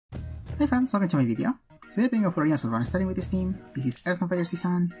Hey friends, welcome to my video. Today playing of Florian's Run starting with this team. This is Earth on Fire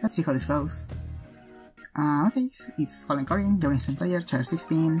season. Let's see how this goes. Okay, it's Fallen Corin, joining some player, tier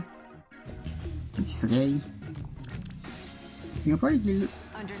 16. This is okay. You can probably kill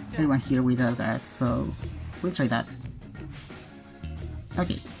everyone here with Edelgard, so we'll try that.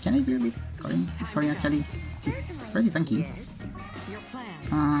 Okay, can I deal with Corin? This Corin actually is pretty tanky.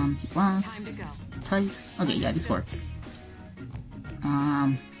 Hit once, twice. Okay, yeah, this works.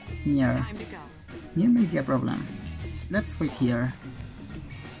 Near may be a problem. Let's wait here.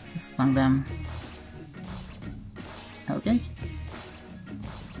 Stun them. Okay.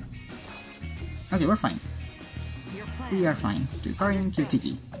 Okay, we're fine. We are fine. Kill Corin, kill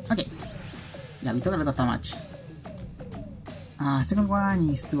Tiki. Okay. Yeah, we took a lot of damage. Second one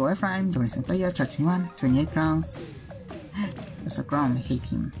is to Ephraim, the recent player, charging 1, 28 crowns. There's a crown, I hate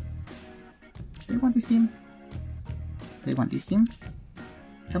him. Do you want this team? Do you want this team?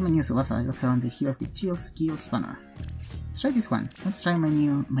 From my new Tsubasa, I got her on the heroes with chill skill spanner. Let's try this one. Let's try my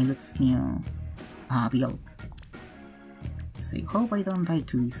Lute's new build. So I hope I don't die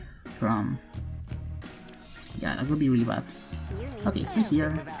to this Crom. Yeah, that would be really bad. Okay, stay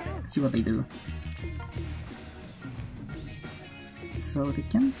here. Let's see what they do. So they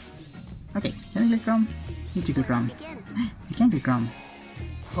can... Okay, can I kill Crom? Need to kill Crom. You can kill Crom.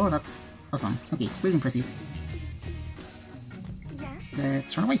 Oh, that's awesome. Okay, really impressive.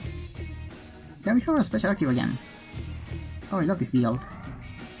 Let's run away. Yeah, we have our special active again. Oh, I love this build.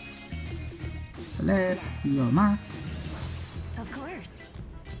 So let's heal Mark. Of course.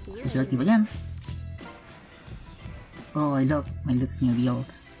 Special active again. Oh, I love my Lute's new build.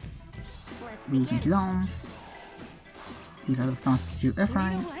 We can kill him. Deal a lot of damage to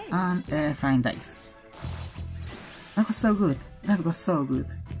Ephraim, and Ephraim dies. That was so good. That was so good.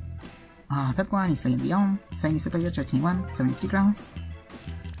 That one is laying beyond. Sign is a player charging 1, 73 crowns.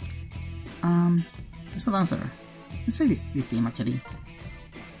 There's no dancer. Let's try this team actually.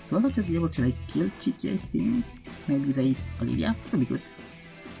 So I'd like to be able to like kill Chiki, I think. Maybe raid Olivia. Would be good.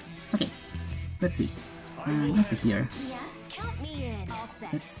 Okay, let's see. Let's stay here.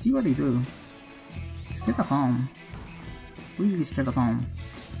 Let's see what they do. Scared of home. Really scared of home.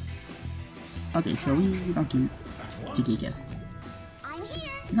 Okay, so we don't kill Chiki, I guess.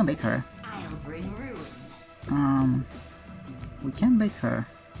 We can bait her. We can bait her.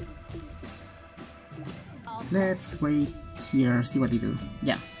 Let's wait here, see what they do.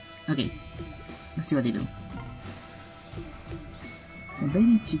 Yeah, okay. Let's see what they do. I'm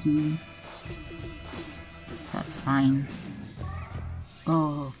baiting Chiki. That's fine.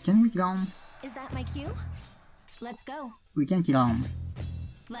 Oh, can we kill him? Is that my cue? Let's go. We can kill him.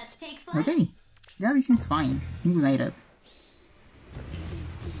 Let's take flight. Okay. Yeah, this seems fine. I think we made it.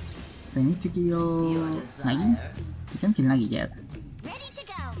 So I need to kill Nagi. We can't kill Nagi yet. Ready to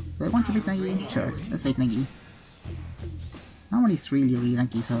go. Do I want to bait Nagi? Sure, let's bait Nagi. Mamori is really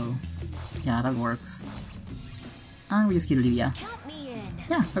tanky, so yeah, that works. And we just kill Olivia. Count me in.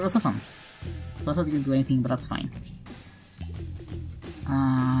 Yeah, that was awesome. Tsubasa didn't do anything, but that's fine.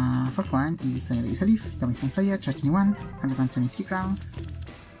 Fourth one is a leaf, coming some player, charging 1, 123 crowns.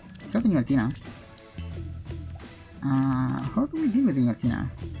 Got the new Altena. How do we deal with the new Altena?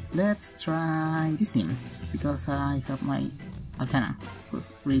 Let's try this team, because I have my Altena,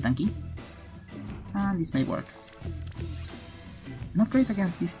 who's really tanky. And this may work. Not great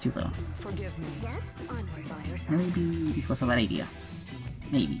against these two though. Forgive me. Yes, onward by your side. Maybe this was a bad idea.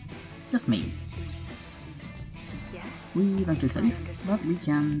 Maybe. Just maybe. Yes. We don't kill Salif, but we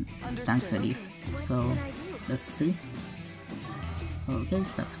can tank Salif. So, let's see. Okay,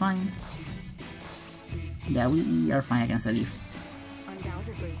 that's fine. Yeah, we are fine against Salif.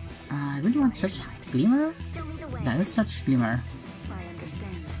 Undoubtedly. I really want to charge Glimmer? Yeah, let's charge Glimmer. I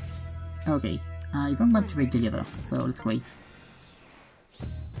understand. Okay, I don't want to wait Julia though, so let's wait.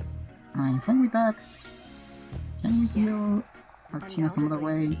 I'm fine with that. Can we kill Altena some other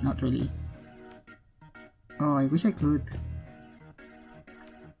way? Not really. Oh, I wish I could.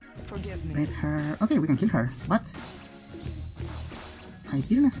 Forgive me. Bait her. Okay, we can kill her. What? I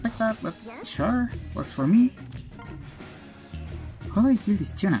didn't expect that, but sure, works for me. How do I kill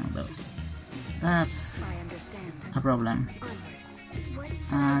this two now, though? That's a problem.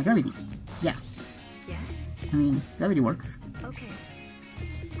 Gravity. Yeah. Yes. I mean, gravity works. Okay.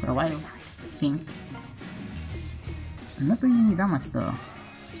 For a while, I think. I'm not doing any damage, though.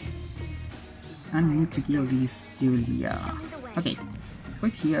 And I need to kill this Julia. Okay, let's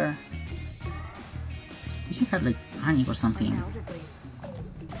wait here. Wish I had like panic or something.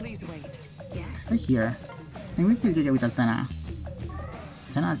 Please wait. Yes. Stay here. And we kill Julia with Altena.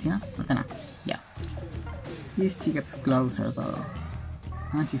 Altena? Yeah. If she gets closer though.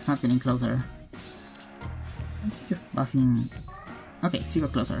 And she's not getting closer. Is she just buffing? Okay, she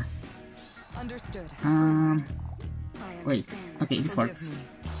got closer. Understood. Wait. Okay, this works.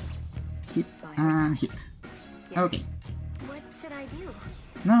 Hit and hit. Okay. What should I do?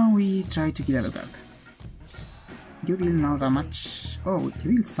 Now we try to kill Edelgard. You deal no damage. Oh,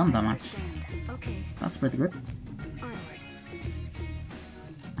 you deal some damage. Okay. That's pretty good.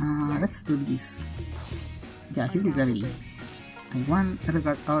 Let's do this. Yeah, he did gravity. I want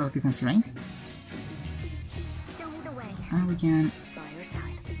Edelgard out of defense range. Show me the way. And we can... By your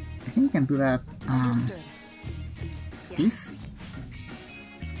side. I think we can do that, Understood. this.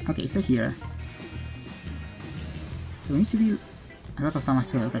 Okay, stay here. So we need to deal a lot of damage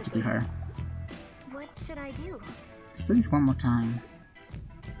to Edelgard to kill her. What should I do? Let's do this one more time.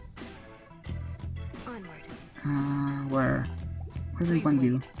 Onward. Where do I want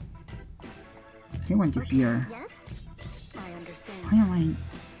you? I want you here. Yes? I understand. Why am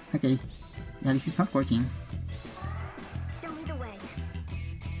I... Okay. Yeah, this is not working. Show me the way.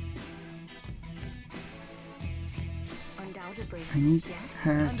 Undoubtedly. I need Yes?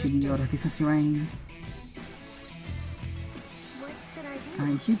 her to be out of defensive range. What should I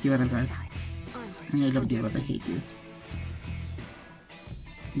do? I hate you, Edelgard. Onward. I mean, I love you, but I hate you.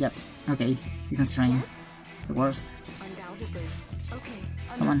 Yep. Okay. Defensive range. Yes? The worst. Undoubtedly. Okay.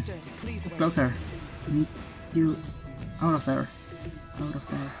 Come on. Understood. Please wait. Closer. I need you out of there. Out of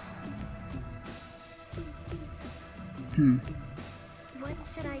there. What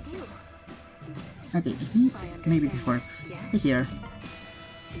should I do? Okay, I think maybe this works. Stay here.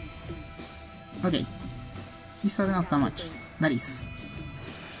 Okay. He's not enough damage. That is.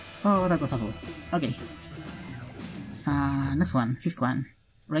 Oh, that was awful. Okay. Next one. Fifth one.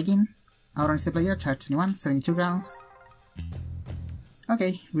 Regin. Outer the player, charge 21, 72 grounds.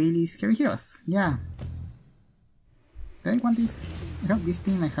 Okay, really scary heroes. Yeah. Do I want this? I have this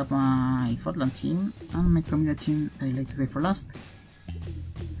team, I have my Fotland team, and my Camilla team that I like to save for last.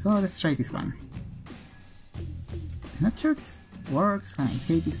 So let's try this one. I'm not sure this works, and I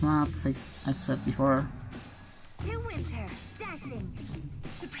hate this map, as I've said before. To winter. Dashing.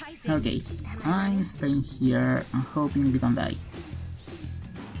 Surprising. Okay, I'm staying here and hoping we don't die.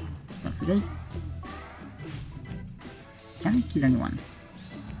 That's okay. Can I kill anyone?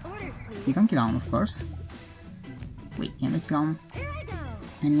 Orders, please. You can kill him, of course. Wait, can I kill him? Here I go.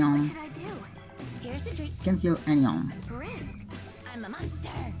 Anyone? What should I do? Here's the treat. Can kill anyone. Brisk. I'm a monster.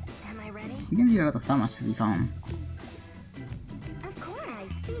 Am I ready? You can deal a lot of damage to this arm. Of course. I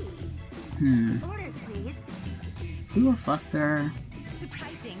see. Orders, please. We were faster.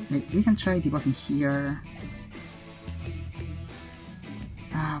 Surprising. Like, we can try debuffing here.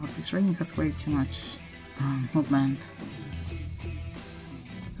 But this rain has way too much movement.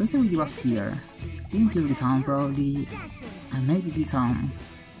 So instead we debuff here. We can kill this arm probably, Dashing. and maybe this arm.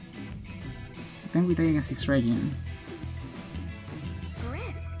 But then we die against this Regin.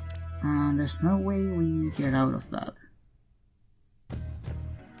 Brisk. And there's no way we get out of that.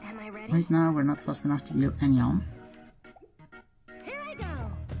 Am I ready? Right now we're not fast enough to kill any arm. Here I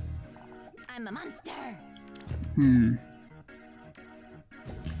go. I'm a monster.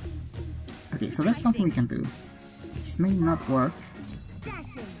 Okay, so there's something we can do. This may not work.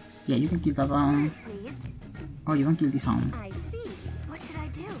 Dashing. Yeah, you can kill that arm. Orders, please. Oh, you don't kill this arm. I see. What should I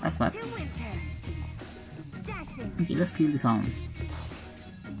do? That's bad. To winter. Dashing. Okay, let's kill this arm.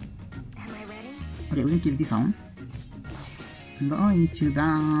 Am I ready? Okay, we can kill this arm. And I need to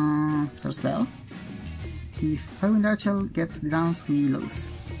dance our spell. If Olwen Rachel gets the dance, we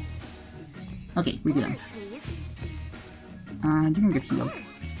lose. Okay, we didn't. Orders, please. And you can get healed. Of course.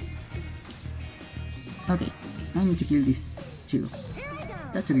 Okay, I need to kill this too. Here I go.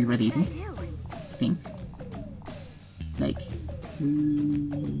 That should be pretty What easy, should I do? I think. Like, we...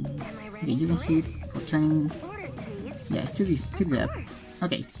 Am I ready? Okay, you can hit for training. Orders, please. Yeah, to be that. Of course.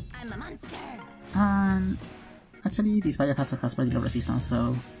 Okay, I'm a monster. and actually this Byleth also has pretty low resistance,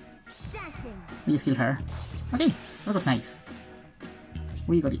 so Dashing. we just kill her. Okay, that was nice.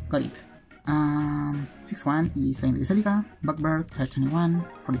 We got it. 6-1 is legendary Eirika, Buckbird, charge 21,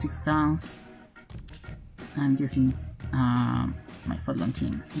 46 crowns. I'm using my Fotland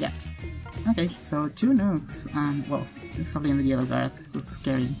team. Yeah. Okay, so 2 nukes, and well, it's probably in the Edelgard, who's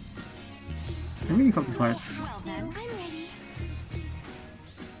scary. I really hope this works. Well done. I'm ready.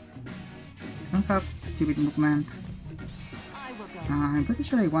 I don't have stupid movement. I will go. I'm pretty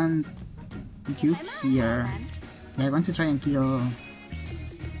sure I want you here. Yeah, I want to try and kill...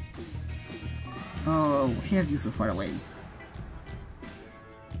 Oh, why are you so far away?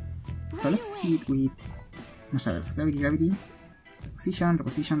 So let's hit with Mercedes. Gravity, gravity. Reposition,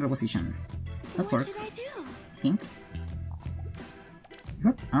 reposition, reposition. That What should works, I do? I think.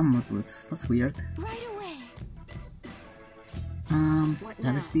 What armor boots? That's weird. Right away.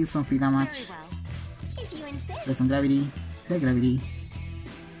 Yeah, let's deal some free damage. Very well. If you insist. There's some gravity. High gravity.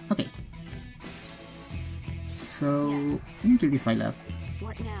 Okay. So, Yes. we can kill this Byleth.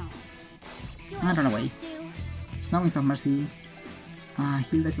 What now? And run away. Snow Wings of Mercy.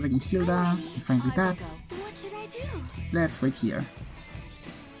 Hilda is attacking Hilda. I'm fine with that. What should I do? Let's wait here.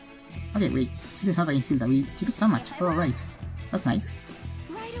 Okay, wait. Hilda's not attacking Hilda. She took damage. Oh, right. That's nice.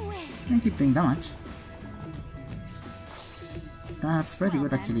 Right away. We can keep doing damage. That's pretty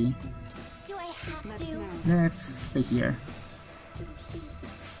good, actually. Do I have to? Let's stay here.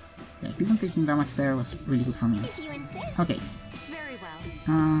 Yeah, even taking damage there was really good for me. If you insist. Okay. Very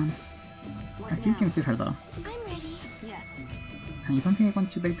well. I still can kill her though. I'm ready. Yes. I don't think I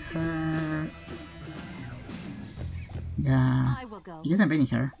want to bait her. Yeah. I will go. I guess I'm baiting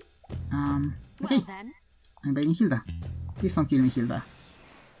her. Okay. Well then. I'm baiting Hilda. Please don't kill me, Hilda.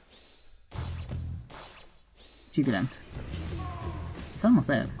 She didn't. It's almost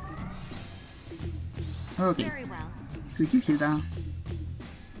dead. Okay. Very well. So we kill Hilda.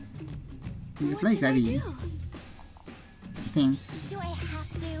 We apply gravity. I think. Do I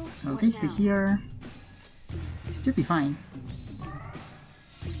have to? Okay, stay here. This should be fine.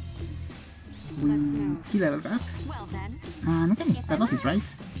 We kill Edelgard. Well then. And okay, that does it, right?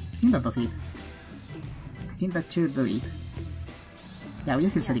 I think that does it. I think that should do it. Yeah, we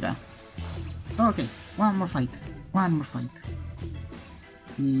just kill Eirika. Okay, one more fight. One more fight.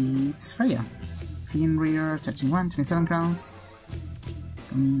 It's Freya. Fin rear, charging 1, 27 crowns.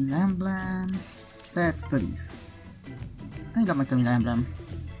 Camilla Emblem. Let's do this. I love my Camilla Emblem.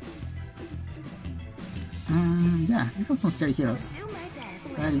 Yeah, we have some scary heroes. Do my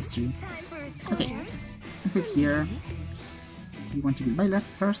best. That is true. Time for Okay, snares. let's wait here. We want to kill Byleth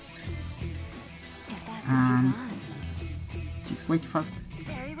first. If that's what you want. She's way too fast.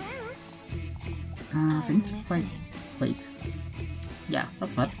 Very well. So I need to I'm fight. listening. Wait. Yeah,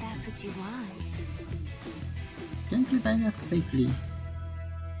 that's bad. If that's what you want. Can kill Byleth safely.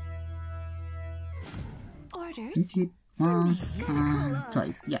 Orders. Need to hit once and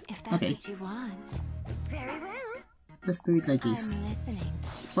twice. Yeah, If that's okay. what you want. Very well. Let's do it like this. I'm listening.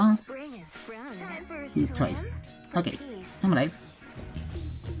 Once, Spring is sprung. Time for a hit swim. twice. For Okay, peace. I'm alive.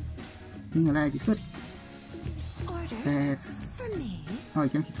 Being alive is good. Orders. Let's... For me. Oh, I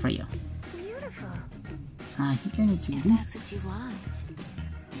can hit Freya. Beautiful. He can hit If this. that's what you want.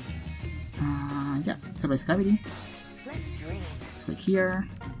 Yeah, surprise gravity. Let's drink. Let's wait here.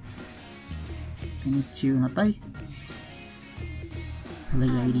 I need to not die. Apply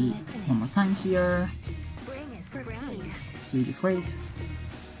gravity one more time here. Spring is sprung. We just wait.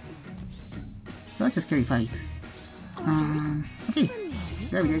 So that's a scary fight. Okay, For me.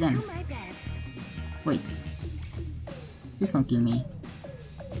 gravity again. Do my best. Wait. Please don't kill me.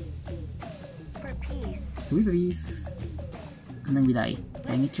 For peace. So we do this, and then we die.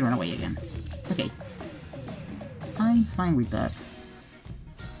 I need to run away again. Okay. I'm fine with that.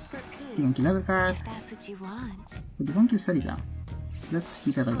 For You can peace. kill Edelgard, If that's what you want. but you won't kill Eirika. Let's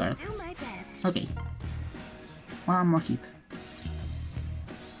hit I'll Edelgard. do my best. Okay. One more hit.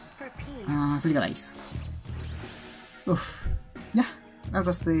 For peace. Eirika dies. Oof. Yeah, that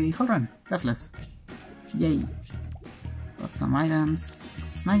was the whole run. Deathless. Yay. Got some items.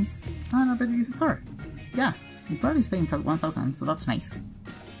 That's nice. And I bet it's a score. Yeah, we probably stay until 1000, so that's nice.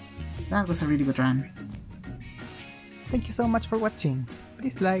 That was a really good run. Thank you so much for watching.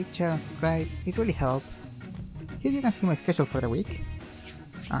 Please like, share and subscribe, it really helps. Here you can see my schedule for the week.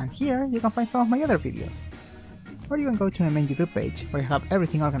 And here you can find some of my other videos. Or you can go to my main YouTube page where I have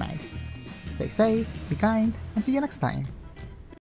everything organized. Stay safe, be kind, and see you next time.